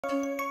Welcome.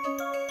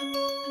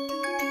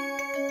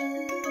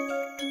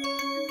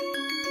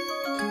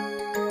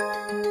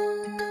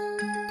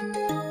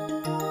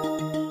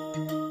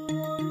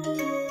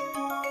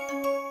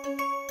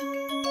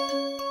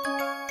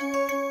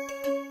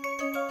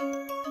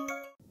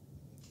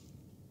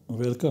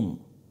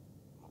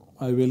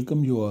 I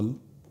welcome you all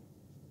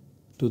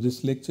to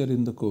this lecture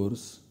in the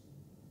course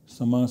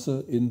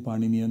Samasa in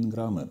Paninian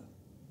Grammar,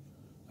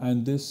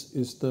 and this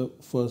is the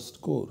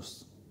first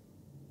course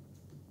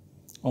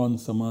on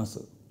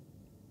Samasa.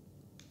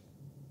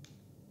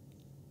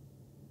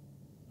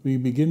 We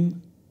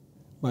begin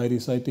by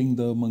reciting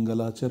the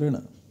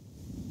Mangalacharana.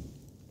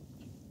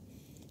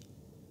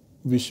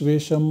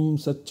 Vishvesham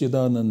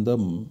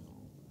Satchidanandam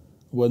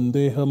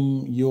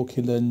Vandeham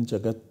Yokhilan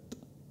Jagat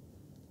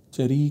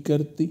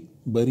Charikarti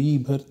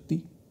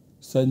Baribharti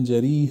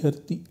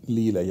Sanjariharti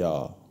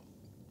Leelaya.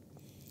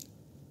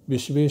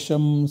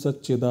 Vishvesham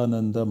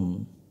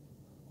Satchidanandam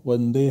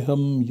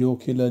Vandeham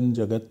Yokhilan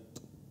Jagat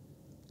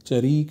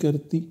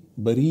Charikarti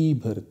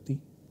Baribharti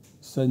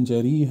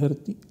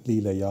Sanjariharti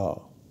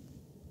Leelaya.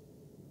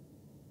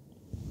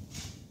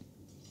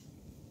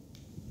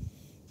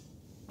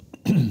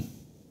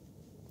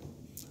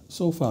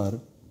 So far,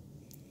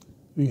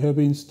 we have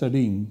been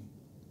studying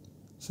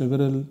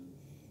several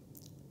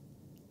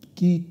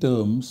key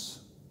terms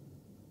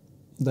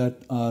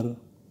that are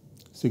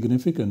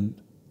significant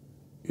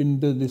in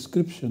the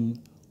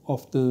description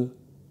of the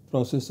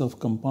process of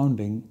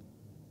compounding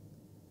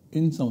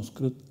in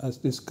Sanskrit as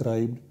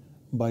described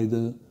by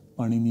the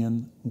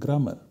Paninian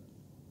grammar.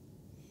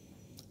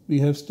 We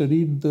have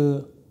studied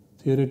the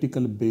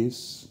theoretical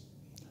base,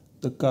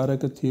 the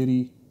Karaka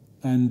theory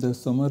and the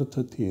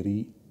Samartha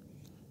theory.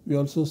 We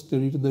also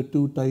studied the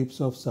two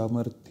types of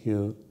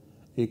Samarthya,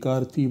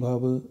 Ekarthi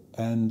Bhava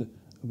and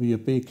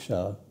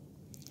Vyapeksha.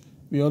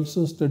 We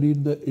also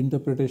studied the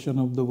interpretation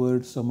of the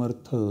word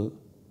Samartha,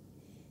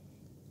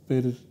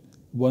 where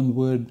one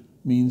word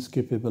means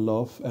capable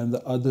of and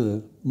the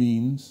other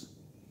means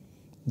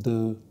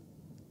the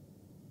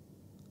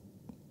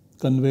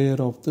conveyor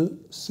of the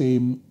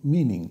same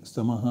meaning,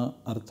 Samaha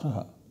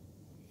Arthaha.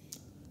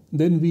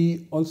 Then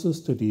we also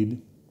studied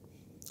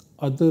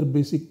other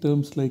basic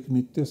terms like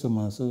Nitya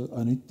Samasa,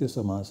 Anitya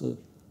Samasa,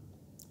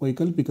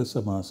 Vaikalpika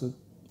Samasa,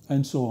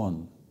 and so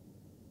on.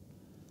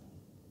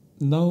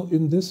 Now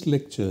in this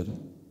lecture,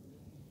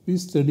 we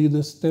study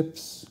the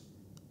steps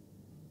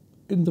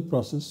in the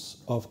process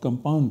of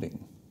compounding.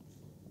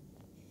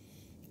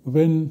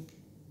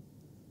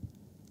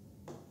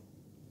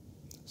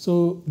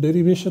 So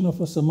derivation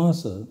of a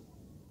samasa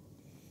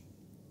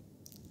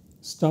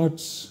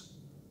starts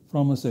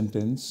from a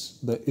sentence.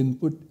 The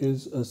input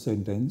is a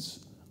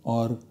sentence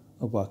or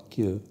a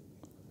vakya,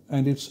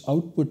 and its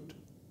output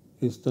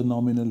is the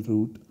nominal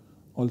root,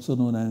 also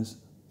known as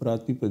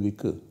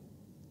pratipadika.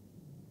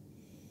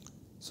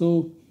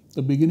 So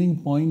the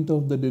beginning point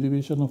of the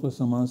derivation of a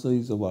samasa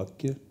is a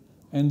vakya,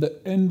 and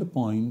the end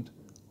point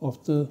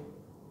of the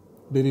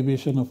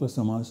derivation of a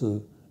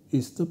samasa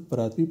is the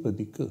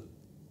pratipadika.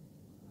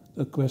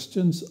 The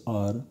questions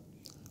are,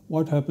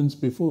 what happens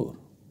before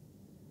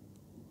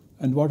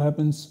and what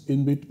happens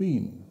in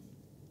between?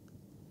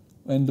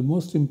 And the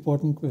most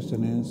important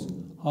question is,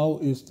 how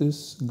is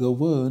this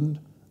governed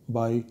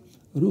by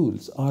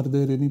rules? Are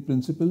there any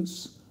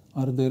principles?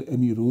 Are there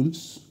any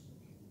rules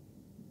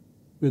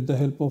with the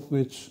help of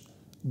which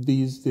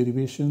these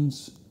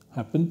derivations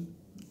happen?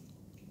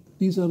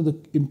 These are the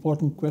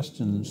important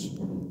questions,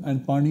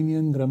 and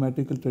Paninian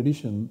grammatical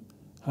tradition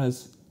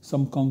has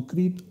some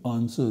concrete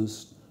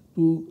answers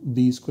to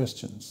these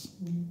questions.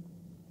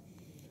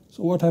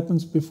 So what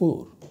happens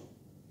before?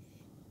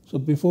 So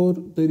before,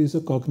 there is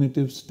a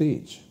cognitive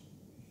stage,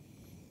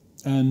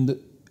 and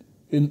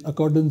in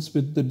accordance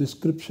with the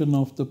description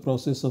of the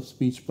process of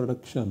speech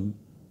production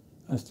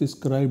as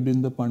described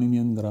in the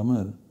Paninian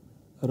grammar,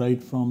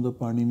 right from the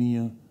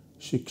Paniniya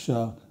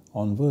Shiksha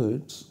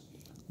onwards,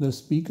 the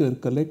speaker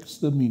collects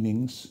the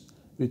meanings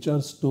which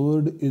are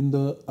stored in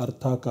the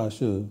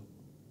Arthakasha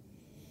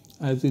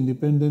as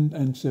independent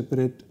and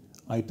separate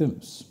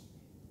items.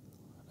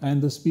 And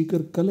the speaker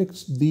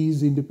collects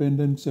these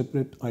independent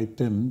separate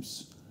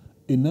items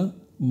in a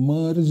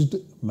merged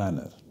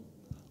manner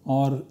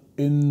or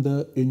in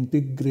the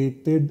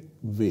integrated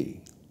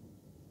way.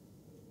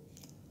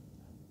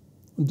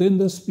 Then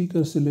the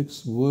speaker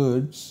selects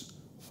words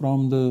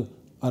from the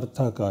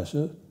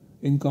Arthakasha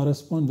in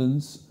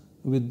correspondence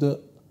with the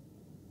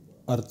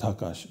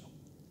Arthakasha.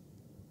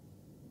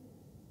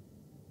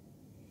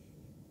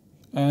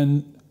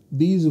 And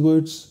these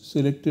words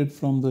selected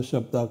from the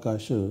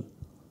Shabdakasha,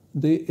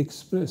 they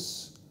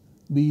express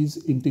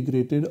these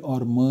integrated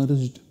or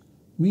merged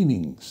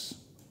meanings.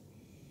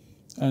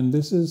 And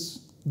this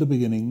is the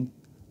beginning,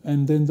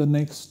 and then the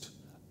next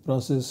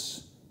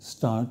process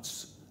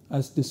starts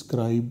as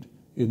described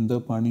in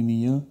the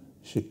Paniniya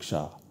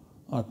Shiksha.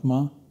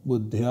 Atma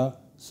buddhya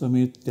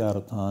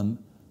sametyarthan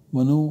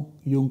mano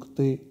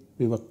yunkte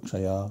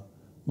vivakshaya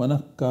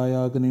manah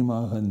kayagni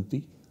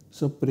mahanti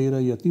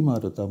saprerayati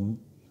marutam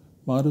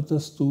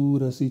marutastu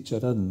rasi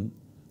charan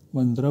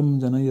Mandram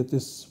janayati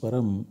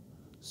swaram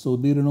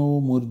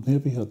sodirno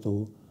murdhnepi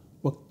hato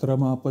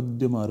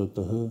vaktramapadya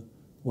marutah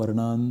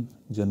varnan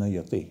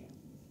janayate.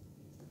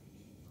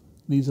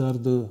 These are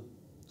the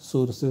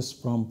sources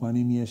from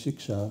Paniniya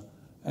Shiksha,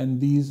 and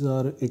these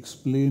are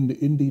explained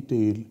in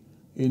detail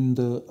in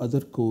the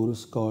other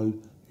course called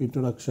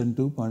Introduction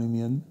to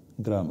Paninian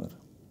Grammar.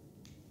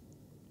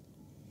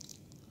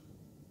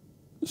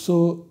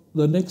 So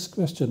the next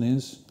question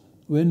is,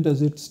 when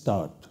does it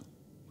start?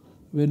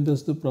 When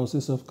does the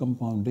process of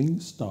compounding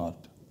start?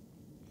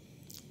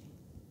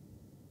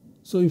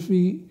 So if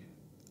we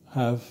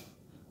have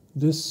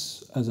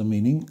this as a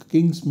meaning,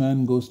 king's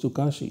man goes to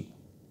Kashi.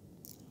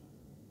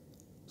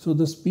 So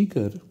the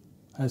speaker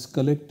has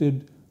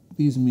collected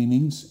these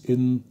meanings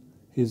in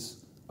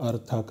his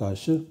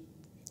Arthakasha.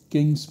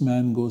 King's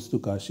man goes to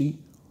Kashi.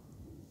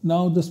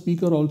 Now the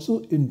speaker also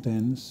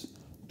intends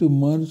to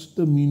merge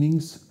the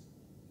meanings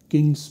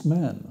king's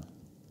man.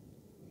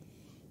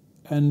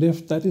 And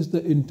if that is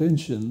the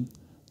intention,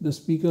 the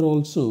speaker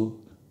also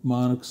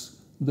marks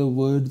the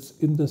words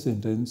in the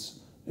sentence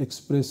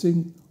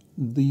expressing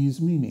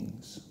these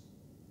meanings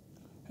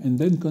and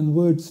then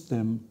converts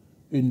them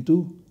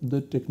into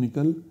the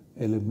technical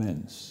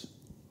elements.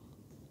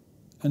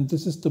 And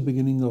this is the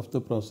beginning of the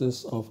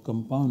process of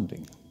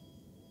compounding.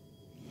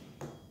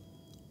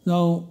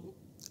 Now,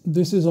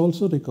 this is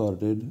also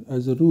recorded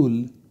as a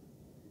rule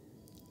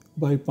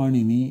by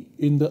Panini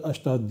in the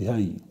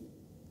Ashtadhyayi.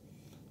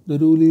 The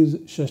rule is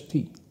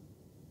Shashti.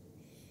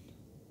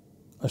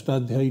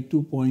 Ashtadhyayi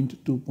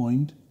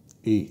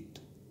 2.2.8.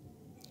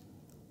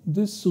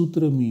 This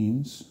sutra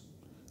means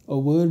a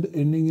word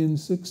ending in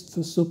sixth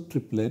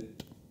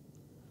subtriplet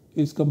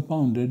is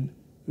compounded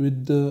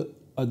with the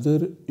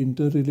other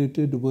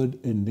interrelated word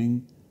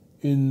ending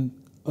in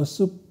a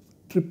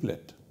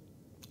subtriplet,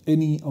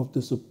 any of the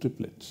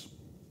subtriplets.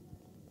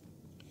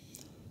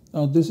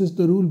 Now this is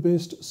the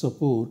rule-based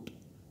support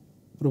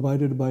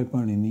provided by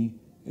Panini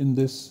in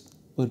this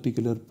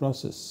particular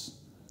process.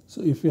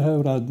 So if you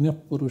have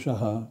Rajnyah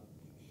Purushaha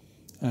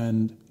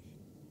and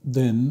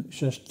then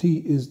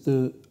Shashti is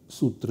the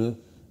sutra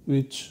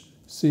which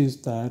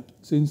says that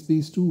since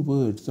these two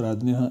words,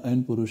 Rajnyah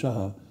and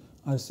Purushaha,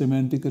 are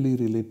semantically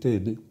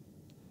related,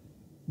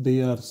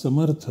 they are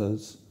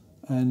samarthas,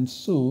 and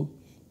so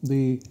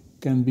they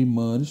can be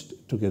merged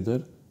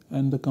together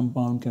and the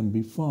compound can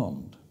be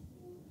formed.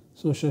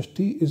 So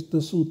Shashti is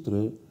the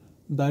sutra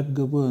that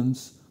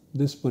governs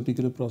this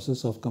particular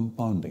process of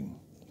compounding,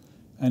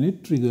 and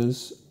it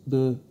triggers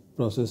the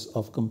process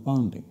of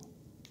compounding.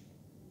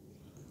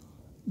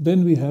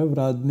 Then we have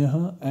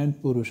Rajnyaha and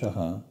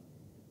Purushaha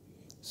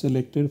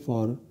selected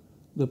for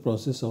the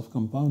process of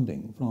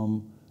compounding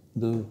from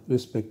the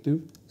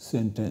respective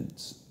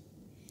sentence.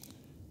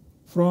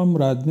 From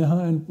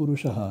Rajnyaha and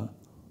Purushaha,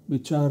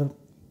 which are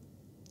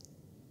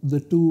the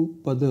two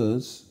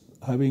padas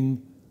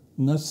having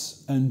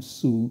nas and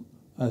su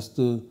as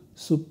the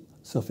sup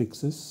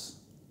suffixes,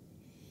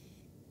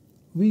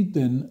 we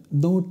then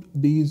note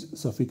these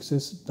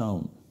suffixes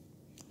down.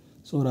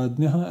 So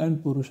Rajnyaha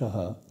and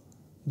Purushaha,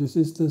 this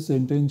is the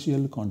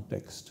sentential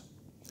context.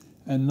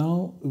 And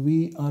now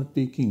we are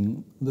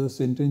taking the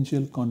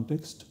sentential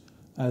context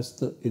as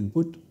the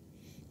input,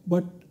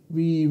 but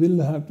we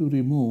will have to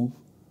remove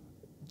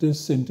this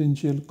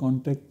sentential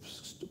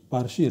context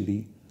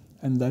partially,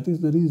 and that is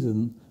the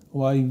reason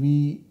why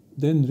we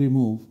then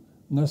remove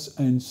nas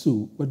and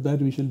su, but that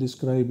we shall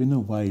describe in a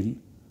while.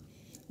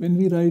 When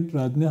we write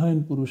Rajnyaha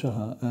and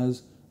Purushaha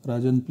as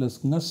Rajan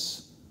plus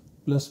nas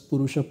plus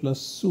Purusha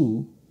plus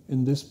su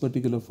in this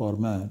particular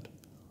format,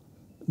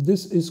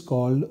 this is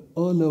called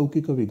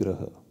Alaukika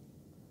Vigraha.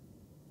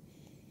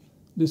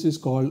 This is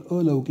called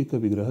Alaukika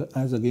Vigraha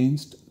as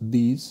against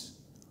these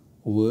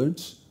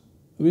words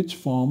which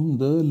form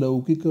the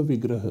Laukika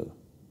Vigraha.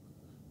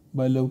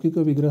 By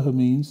Laukika Vigraha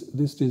means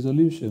this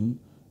resolution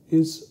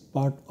is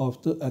part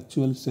of the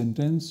actual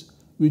sentence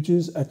which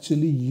is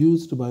actually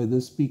used by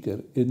the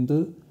speaker in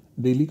the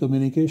daily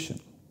communication.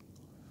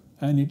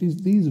 And it is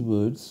these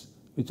words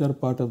which are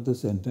part of the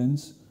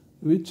sentence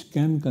which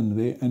can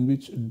convey and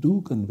which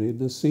do convey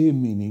the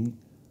same meaning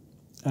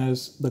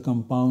as the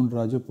compound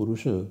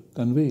Rajapurusha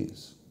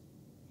conveys.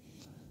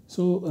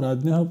 So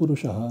Rajnyaha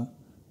Purushaha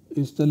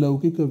is the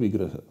Laukika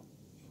Vigraha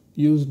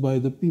used by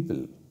the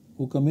people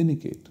who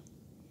communicate.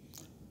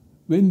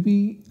 When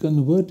we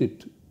convert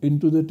it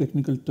into the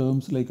technical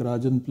terms like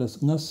Rajan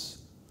plus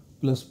nas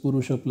plus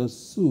Purusha plus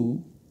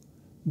su,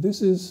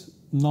 this is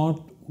not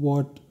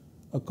what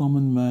a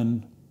common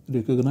man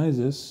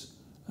recognizes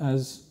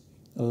as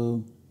a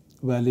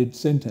valid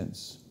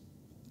sentence,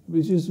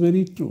 which is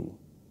very true.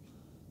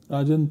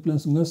 Rajan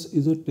plus nas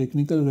is a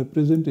technical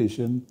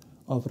representation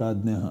of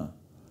Rajnyaha.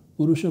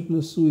 Purusha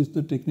plus su is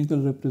the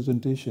technical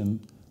representation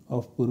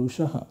of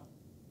Purushaha.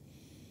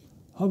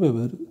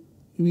 However,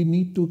 we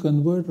need to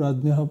convert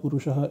Rajnyaha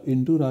Purushaha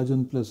into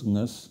Rajan plus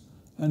nas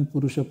and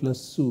Purusha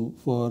plus su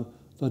for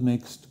the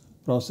next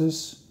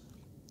process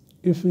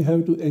if we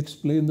have to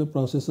explain the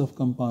process of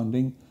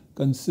compounding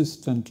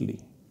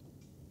consistently.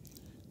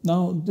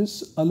 Now,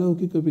 this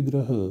Alaukika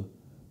Vigraha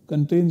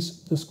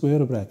contains the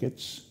square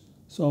brackets.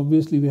 So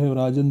obviously we have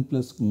Rajan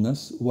plus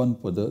Ngas, one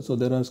pada, so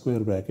there are square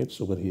brackets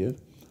over here.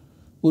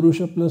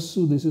 Purusha plus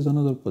Su, this is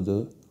another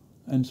pada,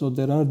 and so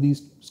there are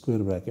these square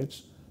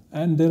brackets.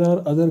 And there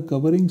are other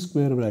covering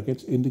square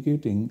brackets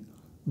indicating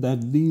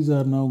that these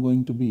are now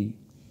going to be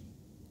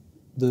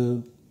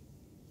the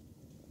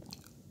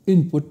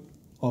input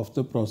of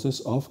the process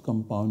of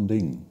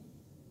compounding.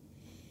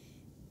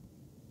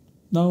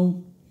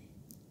 Now,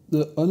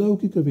 the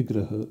Alaukika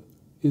Vigraha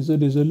is a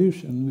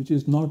resolution which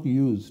is not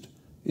used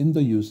in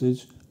the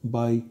usage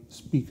by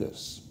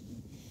speakers.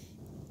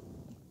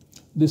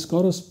 This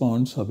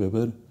corresponds,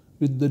 however,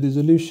 with the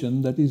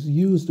resolution that is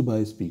used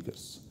by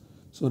speakers.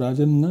 So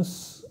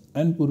Rajannas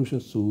and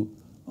Purushasu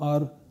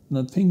are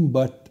nothing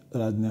but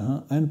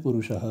Rajnaha and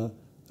Purushaha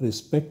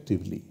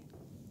respectively.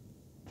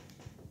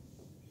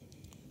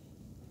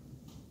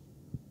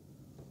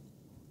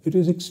 It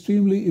is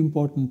extremely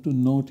important to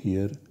note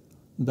here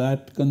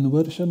that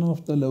conversion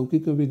of the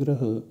Laukika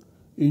Vigraha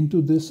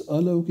into this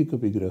Alaukika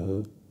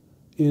Vigraha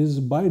is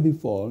by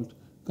default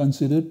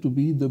considered to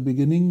be the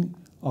beginning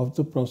of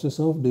the process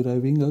of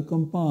deriving a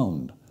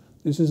compound.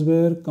 This is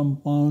where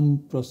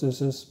compound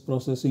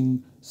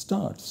processing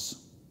starts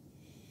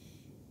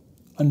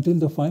until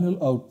the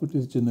final output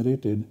is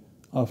generated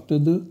after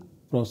the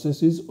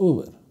process is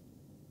over.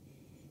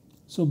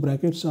 So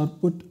brackets are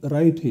put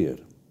right here.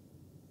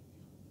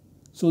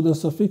 So the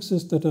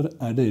suffixes that are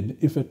added,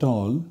 if at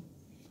all,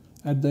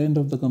 at the end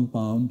of the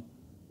compound,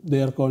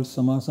 they are called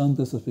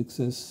samasanta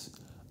suffixes.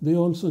 They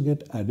also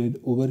get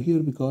added over here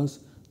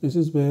because this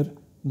is where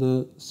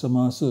the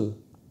samasa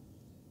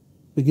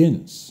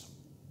begins.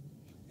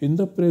 In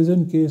the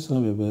present case,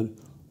 however,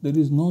 there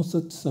is no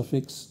such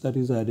suffix that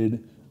is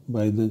added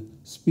by the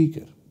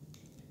speaker.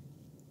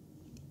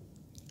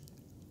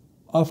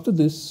 After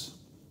this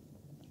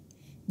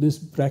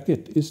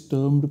bracket is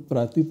termed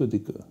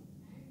pratipadika.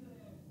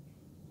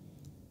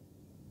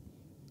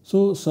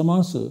 So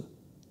samasa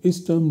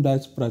is termed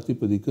as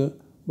pratipadika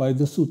by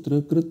the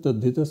sutra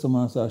Krittadhita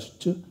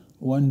Samasascha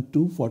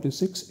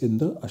 1-46 in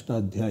the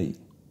Ashtadhyayi.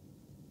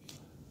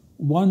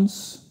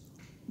 Once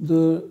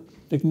the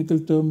technical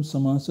term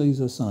samasa is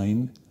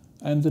assigned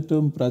and the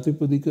term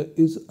pratipadika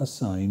is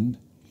assigned,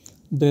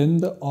 then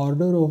the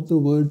order of the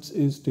words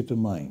is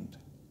determined,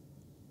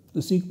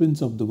 the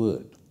sequence of the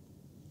word.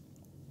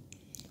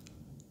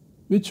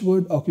 Which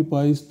word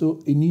occupies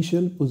the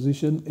initial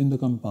position in the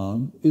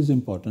compound is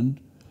important,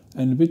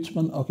 and which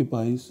one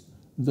occupies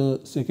the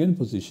second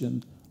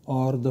position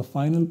or the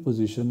final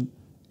position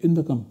in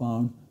the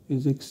compound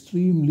is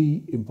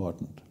extremely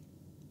important.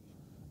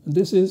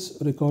 This is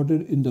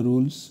recorded in the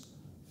rules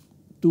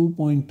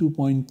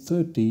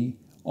 2.2.30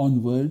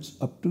 onwards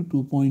up to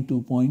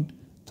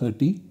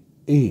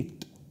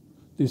 2.2.38.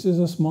 This is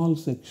a small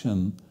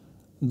section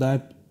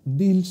that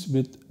deals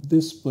with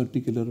this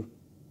particular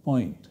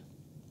point.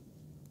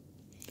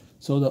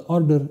 So the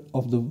order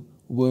of the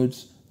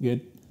words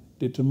gets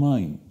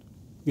determined.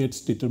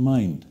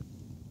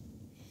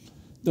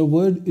 The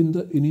word in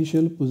the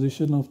initial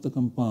position of the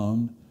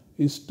compound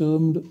is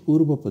termed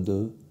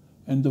Purvapada,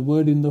 and the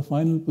word in the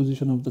final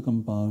position of the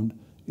compound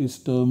is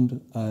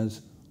termed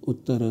as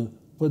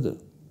Uttarapada.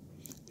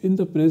 In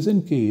the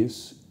present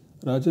case,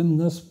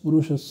 Rajangas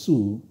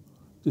Purushasu,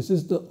 this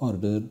is the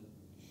order,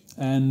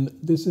 and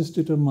this is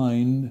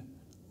determined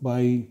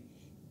by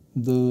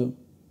the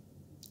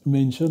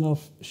mention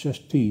of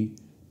Shashti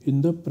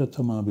in the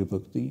Prathama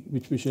Vibhakti,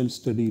 which we shall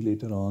study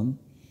later on.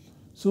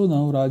 So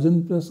now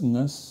Rajan plus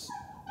Ngas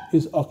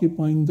is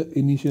occupying the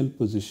initial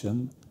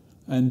position,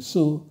 and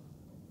so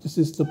this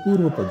is the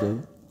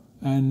Purvapada,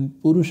 and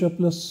Purusha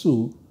plus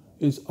Su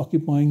is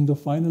occupying the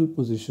final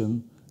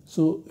position,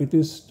 so it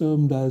is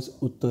termed as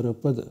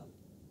Uttarapada.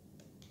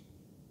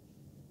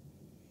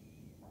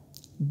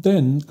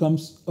 Then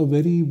comes a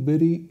very,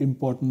 very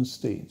important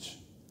stage.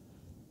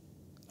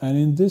 And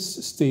in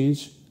this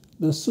stage,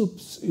 the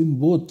sups in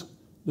both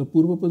the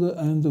Purvapada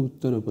and the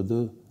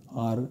Uttarapada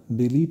are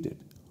deleted.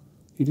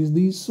 It is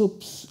these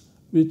sups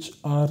which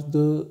are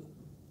the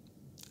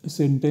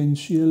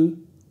sentential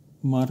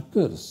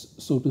markers,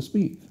 so to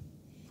speak.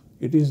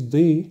 It is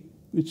they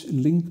which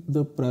link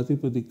the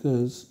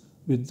Pratipadikas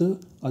with the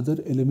other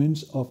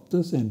elements of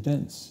the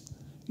sentence.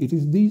 It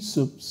is these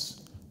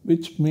sups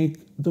which make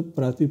the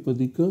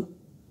Pratipadika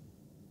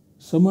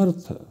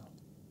Samartha.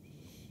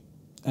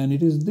 And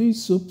it is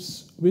these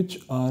sups which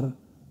are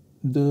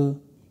the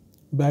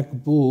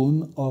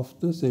backbone of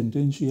the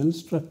sentential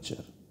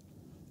structure.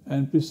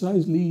 And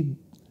precisely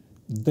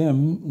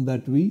them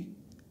that we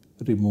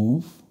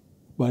remove.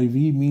 By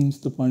we means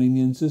the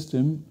Paninian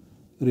system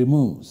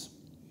removes.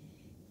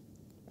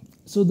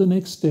 So the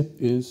next step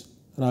is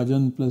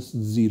Rajan plus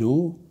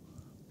 0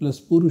 plus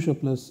Purusha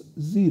plus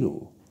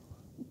 0.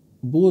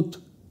 Both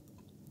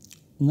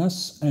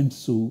Ngas and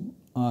Su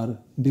are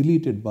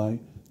deleted by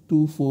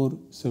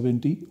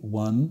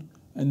 2471,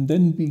 and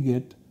then we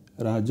get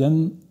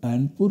Rajan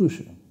and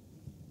Purusha.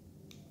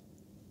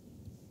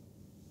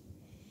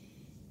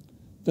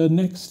 The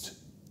next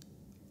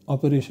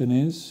operation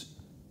is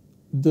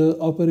the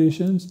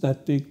operations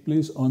that take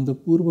place on the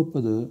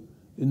Purvapada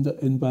in the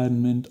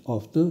environment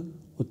of the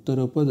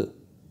Uttarapada.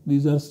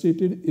 These are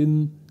stated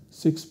in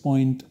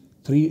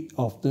 6.3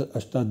 of the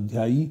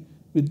Ashtadhyayi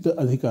with the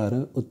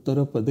Adhikara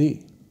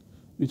Uttarapade,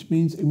 which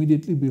means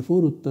immediately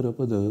before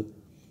Uttarapada,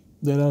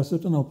 there are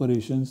certain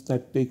operations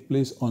that take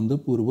place on the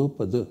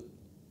Purvapada.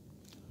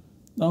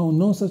 Now,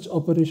 no such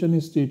operation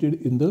is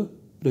stated in the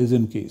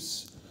present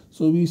case.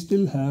 So, we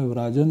still have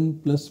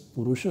Rajan plus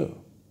Purusha.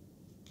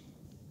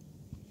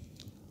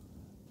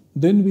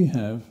 Then we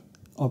have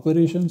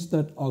operations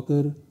that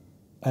occur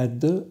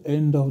at the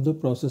end of the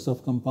process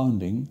of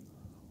compounding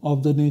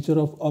of the nature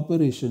of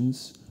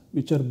operations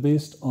which are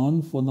based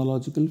on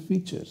phonological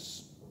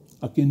features,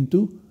 akin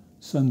to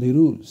Sandhi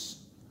rules.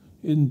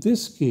 In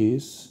this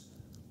case,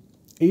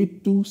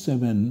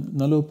 827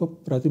 Nalopa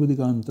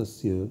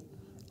Pratipadikantasya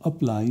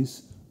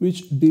applies,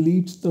 which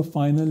deletes the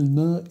final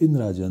na in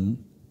Rajan,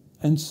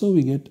 and so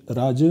we get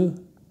Raja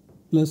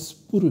plus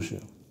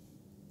Purusha.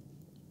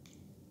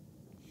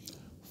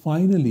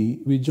 Finally,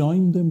 we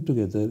join them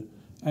together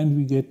and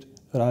we get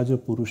Raja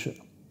Purusha.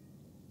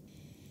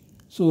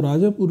 So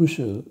Raja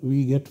Purusha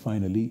we get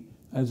finally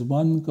as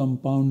one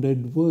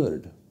compounded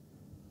word,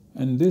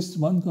 and this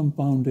one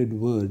compounded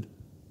word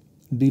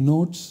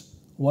denotes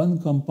one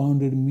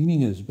compounded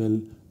meaning as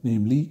well,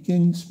 namely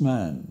king's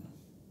man.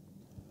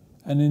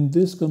 And in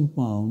this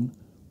compound,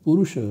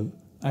 Purusha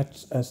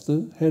acts as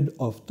the head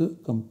of the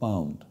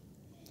compound,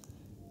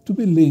 to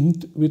be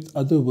linked with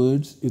other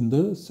words in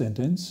the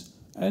sentence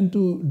and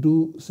to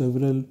do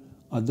several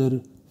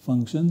other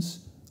functions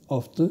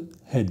of the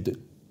head.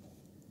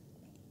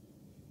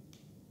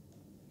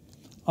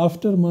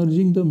 After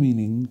merging the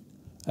meaning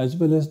as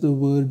well as the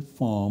word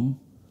form,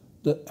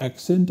 the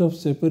accent of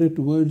separate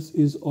words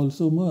is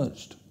also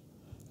merged,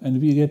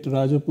 and we get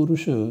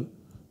Rajapurusha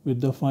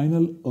with the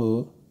final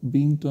A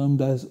being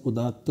termed as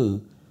Udatta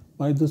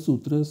by the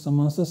Sutra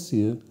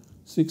Samasasya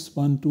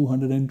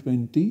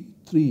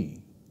 6.223.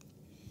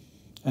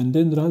 And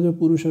then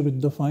Rajapurusha with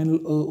the final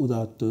A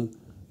Udatta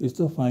is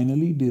the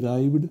finally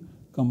derived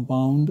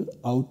compound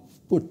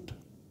output.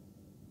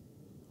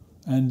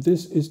 And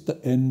this is the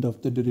end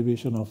of the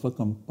derivation of a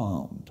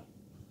compound.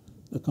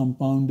 The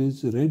compound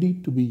is ready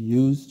to be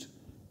used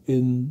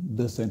in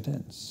the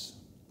sentence.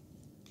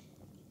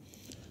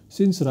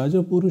 Since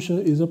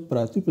Rajapurusha is a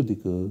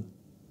Pratipadika,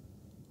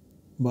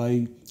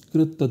 by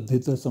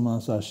Krit-Tadhita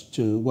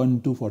Samasascha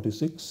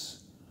 1-46,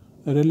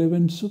 a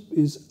relevant sup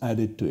is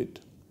added to it.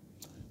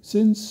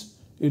 Since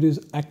it is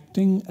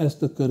acting as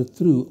the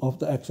kartru of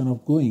the action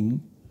of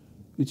going,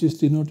 which is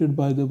denoted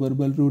by the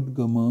verbal root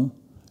gama,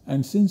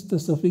 and since the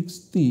suffix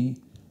ti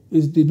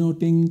is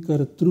denoting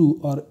kartru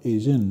or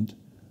agent,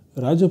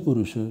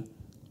 Rajapurusha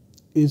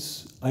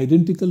is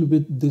identical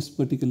with this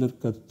particular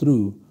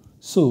kartru.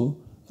 So,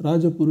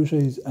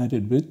 Rajapurusha is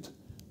added with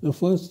the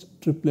first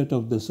triplet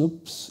of the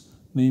sups,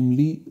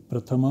 namely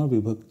Prathama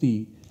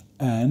Vibhakti,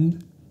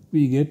 and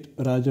we get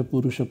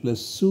Rajapurusha plus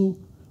su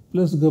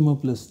plus gama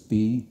plus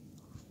ti,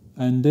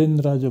 and then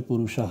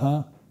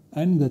Rajapurushaha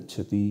and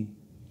Gacchati,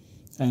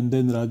 and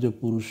then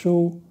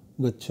Rajapurusho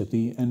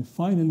Gacchati, and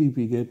finally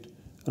we get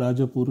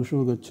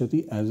Rajapurusho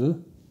Gacchati as a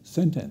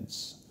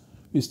sentence.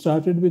 We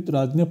started with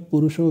Rajna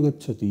Purusho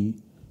Gacchati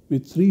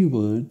with 3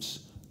 words.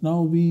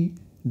 Now we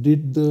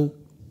did the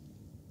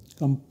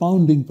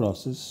compounding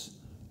process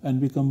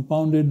and we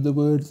compounded the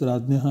words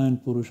Rajnaha and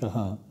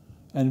Purushaha,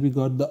 and we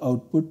got the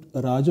output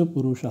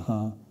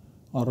Rajapurushaha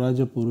or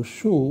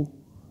Rajapurusho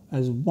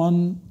as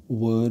one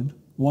word,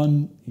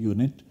 one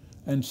unit.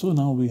 And so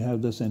now we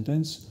have the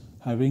sentence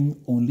having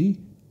only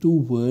 2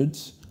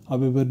 words.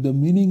 However, the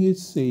meaning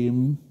is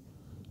same.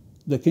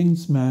 The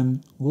king's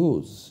man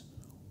goes.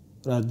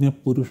 Rajna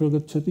Purusho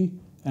Gacchati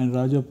and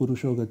Raja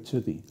Purusho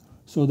Gacchati.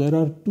 So there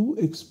are 2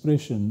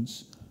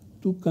 expressions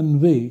to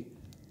convey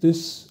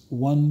this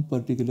one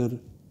particular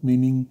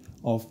meaning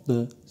of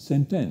the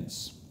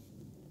sentence.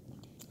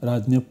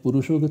 Rajna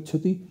Purusho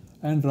Gacchati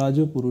and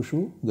Raja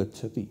Purusho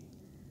Gacchati.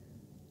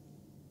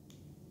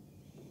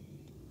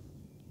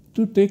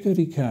 To take a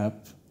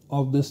recap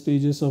of the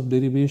stages of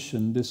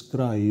derivation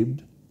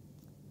described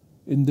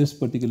in this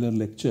particular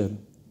lecture,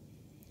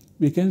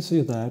 we can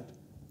say that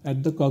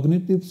at the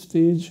cognitive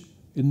stage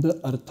in the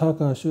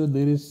Arthakasha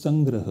there is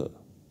Sangraha.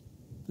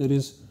 There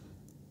is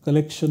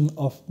collection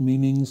of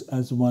meanings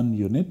as one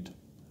unit,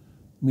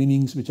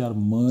 meanings which are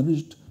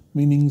merged,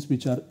 meanings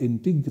which are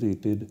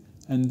integrated,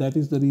 and that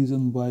is the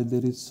reason why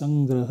there is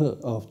Sangraha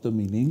of the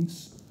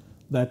meanings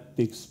that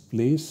takes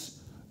place.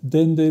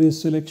 Then there is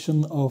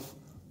selection of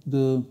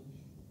the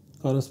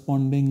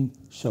corresponding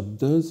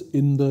shabdas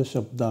in the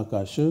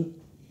Shabdakasha,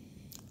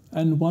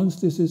 and once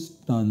this is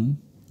done,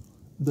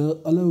 the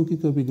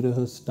Alaukika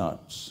Vigraha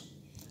starts.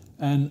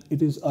 And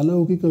it is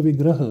Alaukika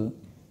Vigraha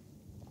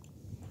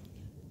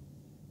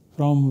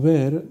from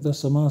where the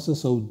Samasa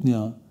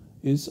Saudhnya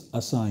is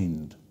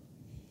assigned.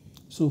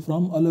 So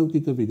from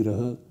Alaukika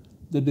Vigraha,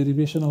 the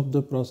derivation of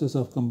the process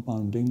of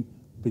compounding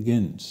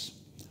begins.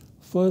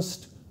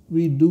 First,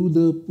 we do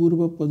the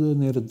Purvapada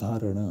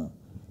Nirdharana.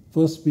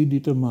 First, we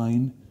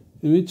determine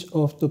which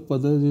of the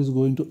padas is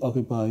going to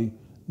occupy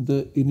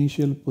the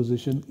initial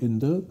position in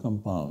the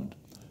compound,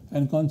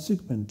 and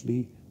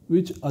consequently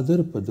which other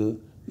pada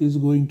is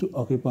going to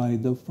occupy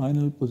the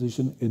final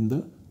position in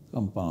the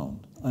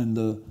compound and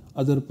the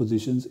other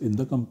positions in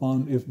the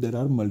compound if there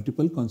are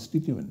multiple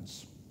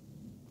constituents,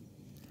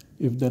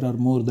 if there are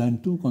more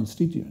than two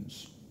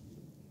constituents.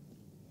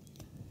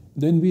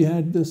 Then we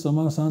had the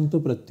Samasanta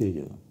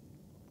Pratyaya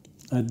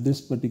at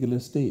this particular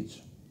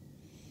stage.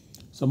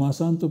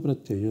 Samasanta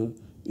Pratyaya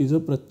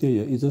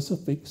is a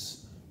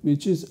suffix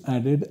which is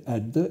added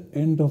at the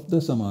end of the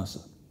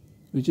samasa,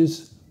 which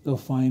is the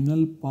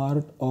final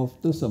part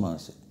of the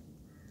samasa.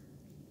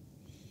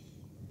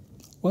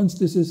 Once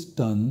this is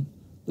done,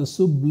 the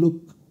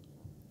subluk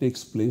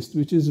takes place,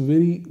 which is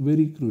very,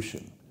 very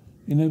crucial.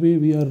 In a way,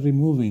 we are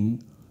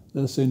removing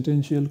the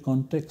sentential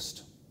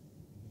context.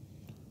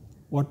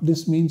 What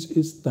this means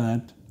is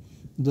that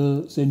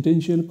the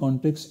sentential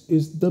context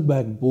is the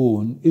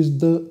backbone, is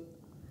the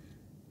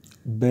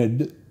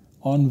bed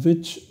on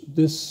which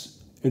this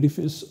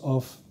edifice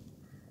of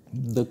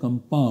the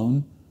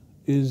compound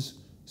is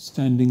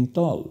standing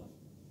tall.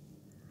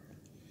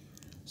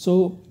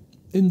 So,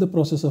 in the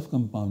process of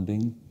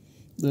compounding,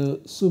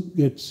 the sup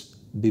gets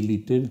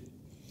deleted,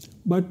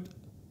 but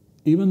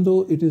even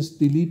though it is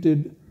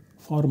deleted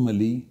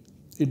formally,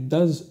 it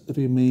does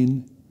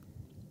remain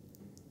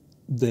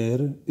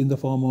there in the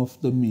form of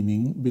the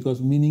meaning,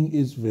 because meaning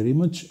is very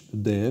much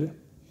there,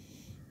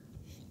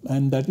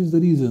 and that is the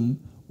reason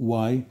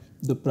why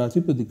the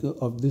pratipadika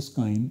of this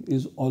kind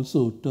is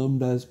also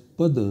termed as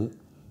pada,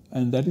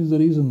 and that is the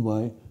reason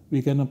why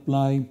we can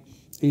apply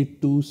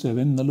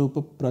 827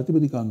 nalopa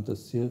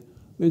pratipadikantasya,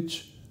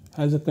 which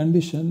has a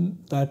condition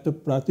that the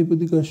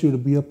pratipadika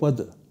should be a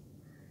pada,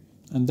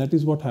 and that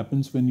is what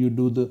happens when you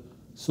do the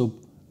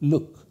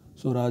subluk.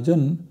 So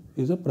Rajan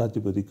is a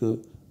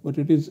pratipadika, but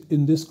it is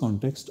in this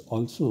context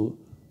also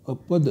a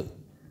pada.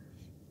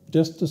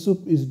 Just the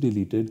sup is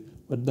deleted,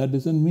 but that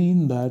doesn't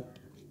mean that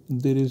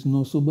there is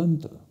no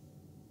subanta.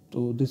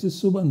 So this is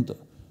subanta.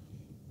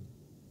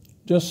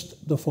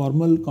 Just the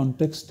formal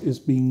context is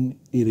being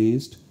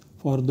erased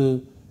for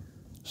the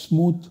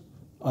smooth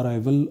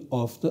arrival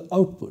of the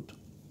output.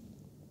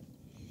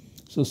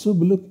 So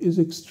subluk is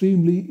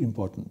extremely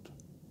important.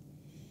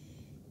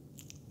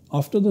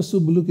 After the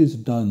subluk is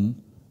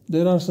done,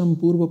 there are some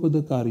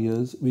purvapada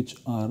karyas which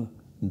are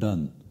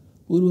done.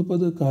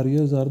 Purvapada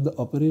karyas are the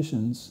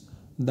operations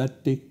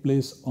that take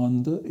place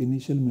on the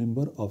initial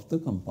member of the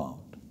compound.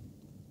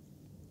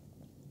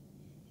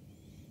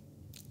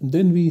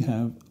 Then we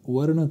have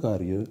varna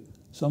karya,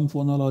 some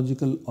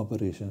phonological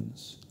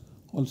operations,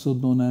 also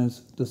known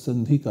as the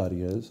sandhi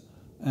karyas,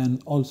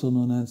 and also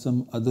known as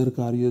some other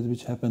karyas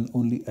which happen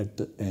only at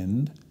the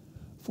end,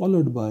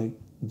 followed by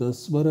the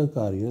swara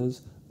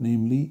karyas,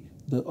 namely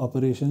the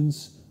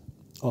operations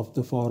of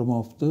the form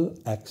of the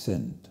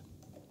accent.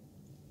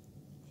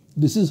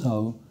 This is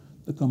how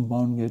the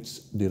compound gets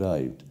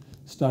derived,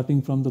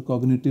 starting from the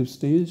cognitive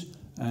stage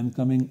and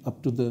coming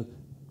up to the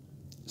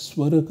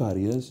swara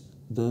karyas,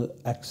 the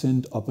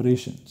accent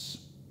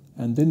operations.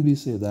 And then we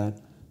say that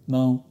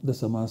now the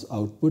samas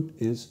output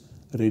is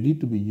ready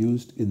to be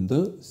used in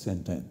the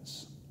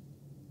sentence.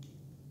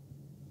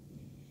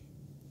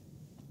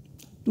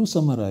 To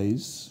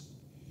summarize,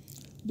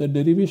 the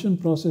derivation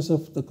process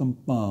of the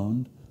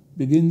compound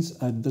begins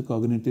at the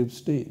cognitive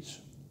stage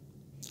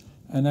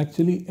and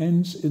actually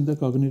ends in the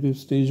cognitive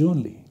stage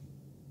only.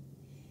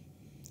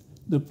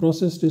 The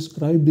process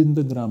described in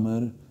the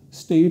grammar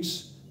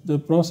states the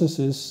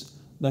processes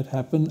that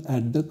happen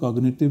at the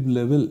cognitive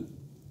level.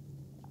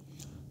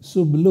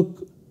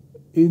 Subluk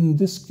in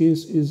this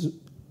case is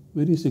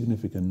very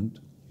significant.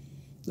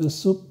 The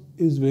sup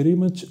is very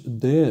much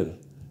there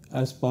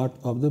as part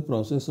of the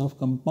process of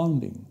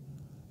compounding,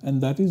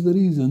 and that is the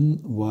reason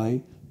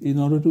why, in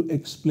order to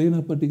explain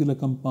a particular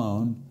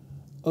compound,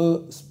 a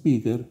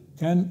speaker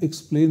can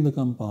explain the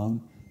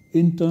compound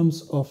in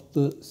terms of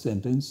the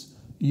sentence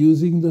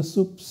using the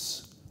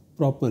sups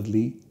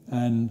properly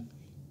and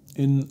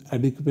in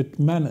adequate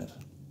manner.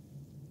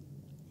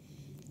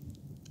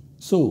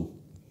 So,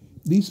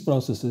 these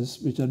processes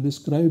which are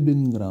described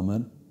in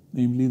grammar,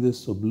 namely the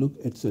subluk,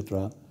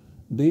 etc.,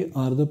 they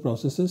are the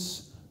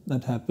processes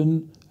that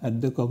happen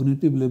at the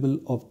cognitive level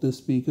of the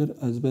speaker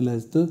as well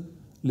as the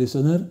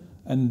listener,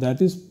 and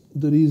that is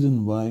the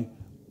reason why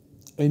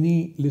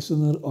any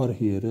listener or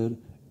hearer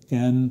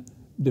can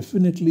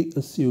definitely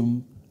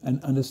assume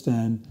and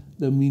understand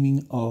the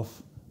meaning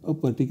of a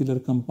particular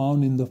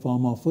compound in the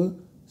form of a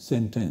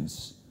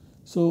sentence.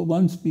 So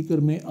one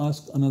speaker may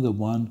ask another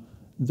one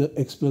the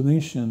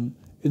explanation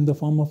in the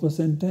form of a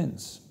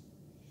sentence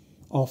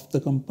of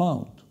the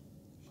compound,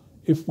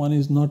 if one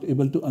is not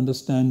able to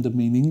understand the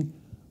meaning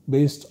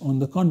based on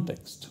the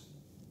context.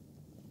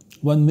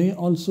 One may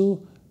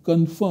also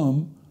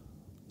confirm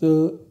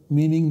the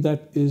meaning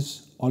that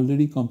is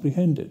already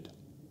comprehended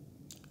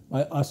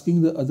by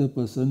asking the other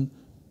person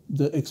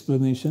the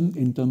explanation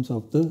in terms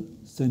of the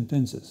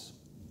sentences.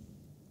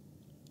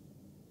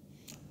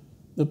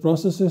 The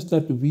processes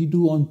that we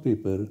do on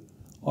paper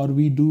or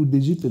we do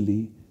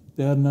digitally,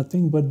 they are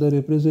nothing but the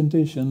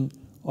representation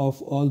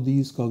of all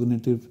these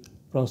cognitive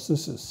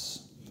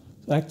processes.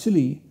 So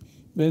actually,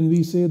 when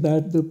we say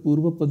that the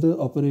Purvapada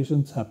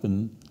operations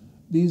happen,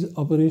 these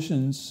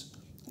operations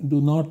do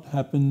not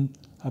happen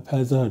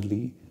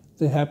haphazardly.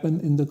 They happen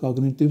in the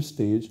cognitive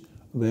stage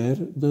where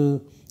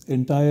the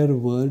entire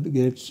word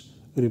gets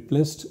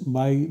replaced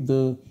by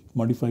the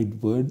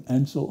modified word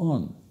and so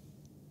on.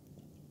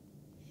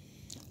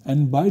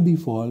 And by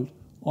default,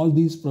 all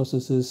these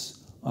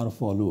processes are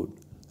followed.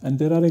 And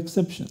there are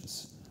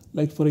exceptions.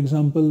 Like for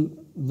example,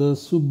 the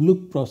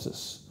subluk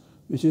process,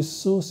 which is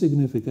so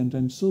significant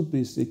and so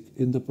basic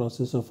in the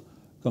process of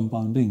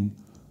compounding.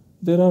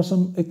 There are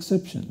some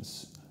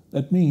exceptions.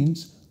 That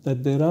means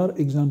that there are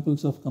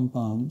examples of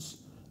compounds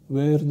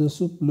where the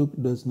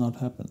subluk does not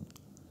happen.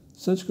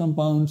 Such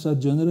compounds are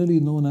generally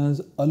known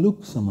as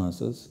aluk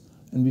samasas,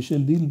 and we shall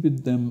deal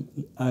with them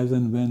as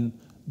and when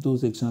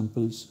those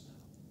examples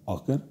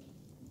occur,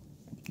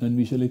 and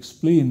we shall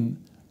explain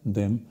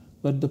them.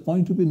 But the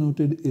point to be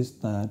noted is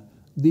that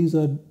these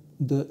are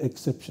the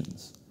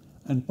exceptions,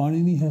 and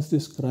Panini has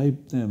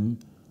described them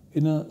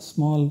in a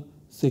small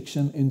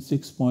section in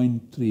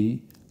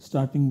 6.3,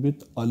 starting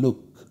with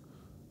aluk.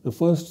 The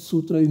first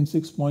sutra in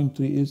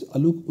 6.3 is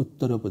aluk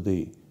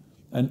uttarapade,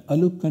 and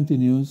aluk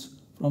continues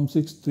from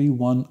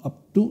 6.3.1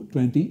 up to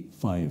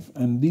 25,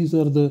 and these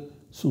are the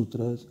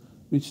sutras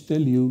which tell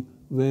you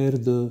where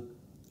the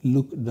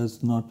luk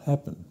does not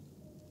happen.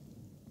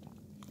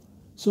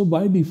 So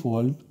by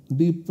default,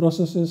 the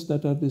processes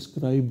that are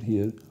described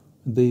here,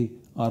 they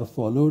are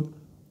followed.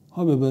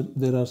 However,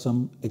 there are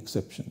some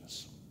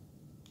exceptions.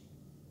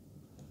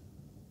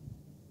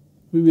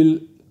 We will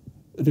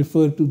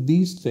refer to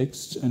these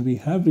texts, and we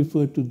have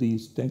referred to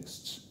these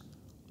texts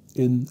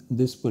in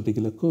this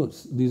particular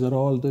course. These are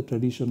all the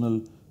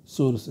traditional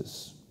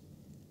sources.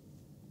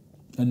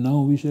 And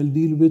now we shall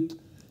deal with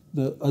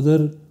the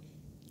other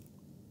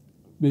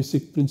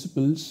basic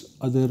principles,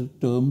 other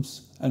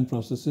terms and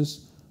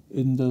processes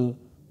in the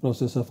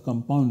process of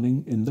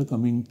compounding in the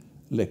coming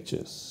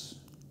lectures.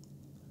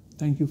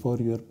 Thank you for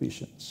your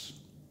patience.